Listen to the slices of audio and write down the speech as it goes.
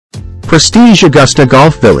Prestige Augusta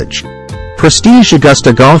Golf Village. Prestige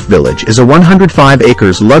Augusta Golf Village is a 105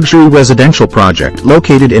 acres luxury residential project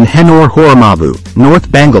located in Hennur, Horamavu,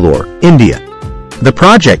 North Bangalore, India. The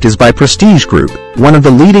project is by Prestige Group, one of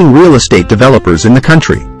the leading real estate developers in the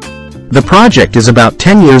country. The project is about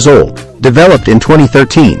 10 years old, developed in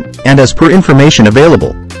 2013, and as per information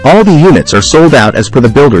available, all the units are sold out as per the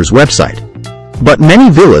builder's website. But many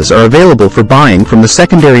villas are available for buying from the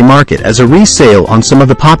secondary market as a resale on some of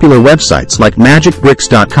the popular websites like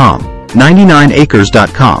magicbricks.com,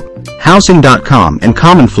 99acres.com, housing.com and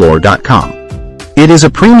commonfloor.com. It is a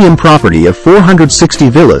premium property of 460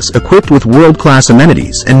 villas equipped with world-class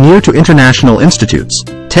amenities and near to international institutes,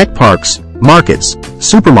 tech parks, markets,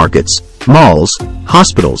 supermarkets, malls,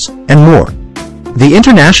 hospitals, and more. The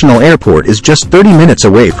international airport is just 30 minutes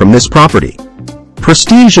away from this property.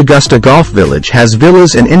 Prestige Augusta Golf Village has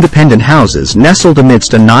villas and independent houses nestled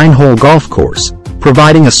amidst a 9-hole golf course,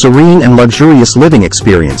 providing a serene and luxurious living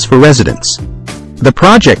experience for residents. The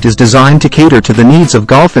project is designed to cater to the needs of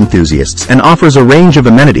golf enthusiasts and offers a range of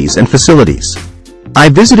amenities and facilities. I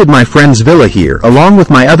visited my friend's villa here along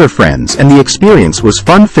with my other friends and the experience was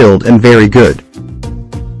fun-filled and very good.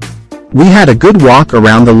 We had a good walk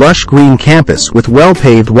around the lush green campus with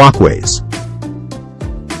well-paved walkways.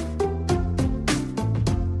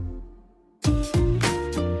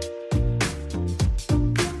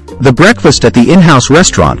 The breakfast at the in-house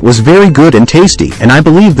restaurant was very good and tasty, and I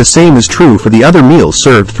believe the same is true for the other meals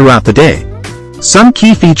served throughout the day. Some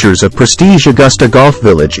key features of Prestige Augusta Golf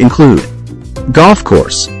Village include golf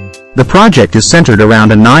course. The project is centered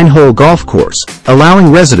around a 9-hole golf course,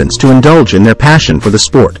 allowing residents to indulge in their passion for the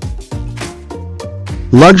sport.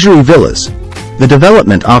 Luxury villas. The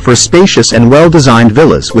development offers spacious and well-designed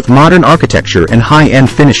villas with modern architecture and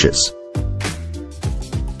high-end finishes.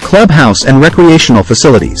 Clubhouse and recreational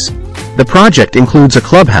facilities. The project includes a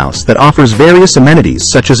clubhouse that offers various amenities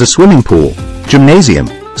such as a swimming pool, gymnasium,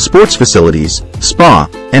 sports facilities, spa,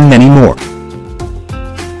 and many more.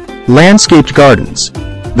 Landscaped gardens.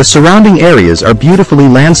 The surrounding areas are beautifully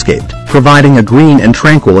landscaped, providing a green and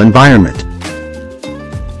tranquil environment.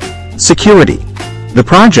 Security. The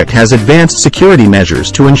project has advanced security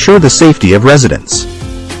measures to ensure the safety of residents.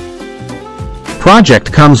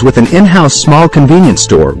 Project comes with an in-house small convenience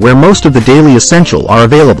store where most of the daily essential are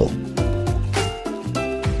available.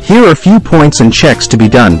 Here are a few points and checks to be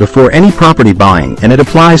done before any property buying, and it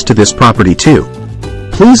applies to this property too.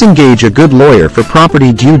 Please engage a good lawyer for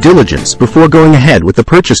property due diligence before going ahead with the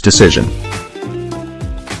purchase decision.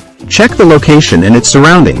 Check the location and its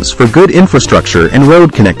surroundings for good infrastructure and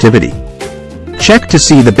road connectivity. Check to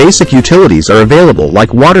see the basic utilities are available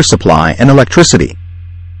like water supply and electricity.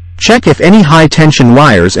 Check if any high-tension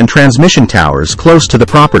wires and transmission towers close to the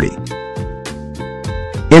property.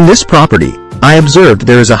 In this property, I observed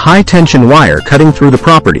there is a high-tension wire cutting through the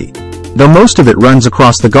property, though most of it runs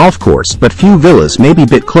across the golf course, but few villas may be a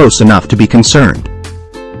bit close enough to be concerned.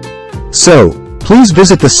 So, please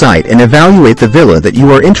visit the site and evaluate the villa that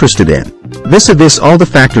you are interested in, vis-a-vis all the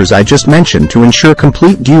factors I just mentioned to ensure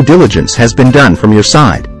complete due diligence has been done from your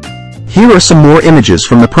side. Here are some more images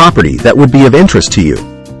from the property that would be of interest to you.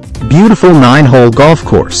 Beautiful 9-hole golf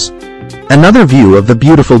course. Another view of the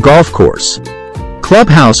beautiful golf course.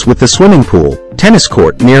 Clubhouse with the swimming pool, tennis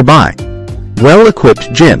court nearby.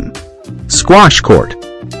 Well-equipped gym. Squash court.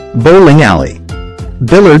 Bowling alley.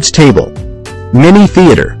 Billiards table. Mini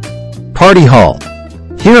theater. Party hall.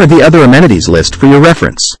 Here are the other amenities list for your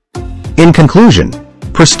reference. In conclusion,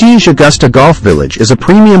 Prestige Augusta Golf Village is a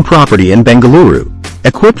premium property in Bengaluru,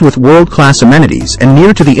 equipped with world-class amenities and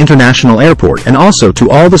near to the international airport and also to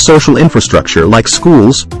all the social infrastructure like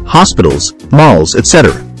schools, hospitals, malls,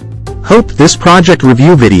 etc. Hope this project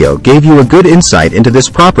review video gave you a good insight into this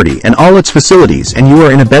property and all its facilities, and you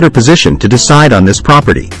are in a better position to decide on this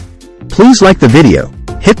property. Please like the video,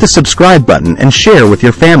 hit the subscribe button and share with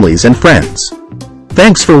your families and friends.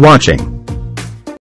 Thanks for watching.